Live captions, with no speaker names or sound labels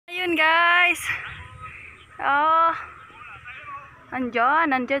Ayan guys. Oh.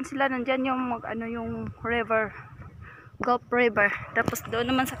 Nandyan sila, nandyan yung yung river. Gulf River. Tapos doon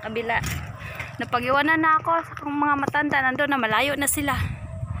naman sa kabila. Napag-iwanan na ako sa mga matanda, nandoon na, malayo na sila.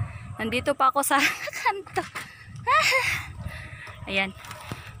 Nandito pa ako sa kanto. Ayan.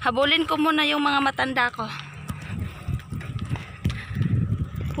 Habulin ko muna yung mga matanda ko.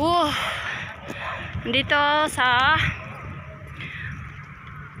 Dito sa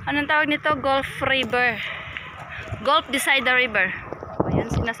anong tawag nito? Gulf River. Gulf beside the river. Ayan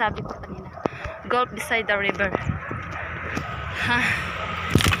sinasabi ko kanina. Gulf beside the river.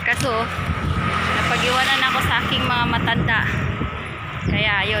 Kaso napag-iwanan ako sa aking mga matanda.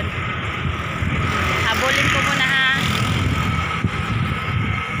 Kaya ayun. Habulin ko muna ha.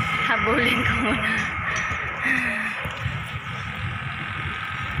 Habulin ko muna.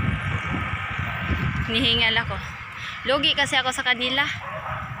 Nihingal ako. Lugi kasi ako sa kanila.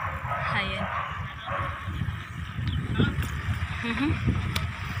 Ayan.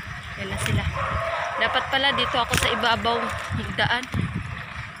 Yan na sila. Dapat pala dito ako sa ibabaw magdaan.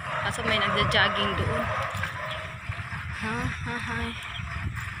 Kaso may nagja-jogging doon.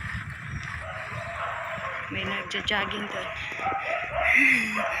 May nagja-jogging doon.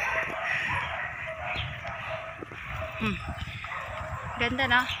 Ganda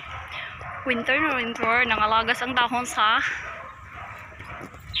na. Winter na winter. Nangalagas ang dahon sa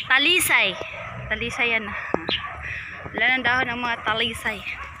talisay. Talisay yan. Wala ng dahon ng mga talisay.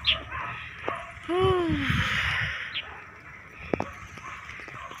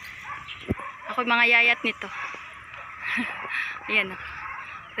 Ako mga yayat nito. Ayan.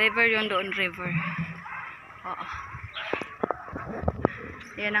 River yun doon. River. Oo.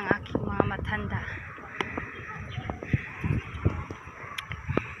 Ayan ang aking mga matanda.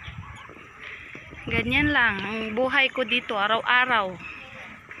 Ganyan lang ang buhay ko dito araw-araw.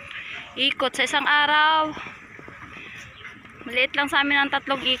 Ikot sa isang araw. Maliit lang sa amin ang 3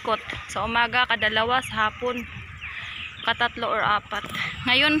 ikot. Sa umaga, kadalawa, sa hapon, 3 or 4.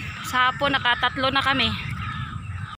 Ngayon, sa hapon, 3 na kami.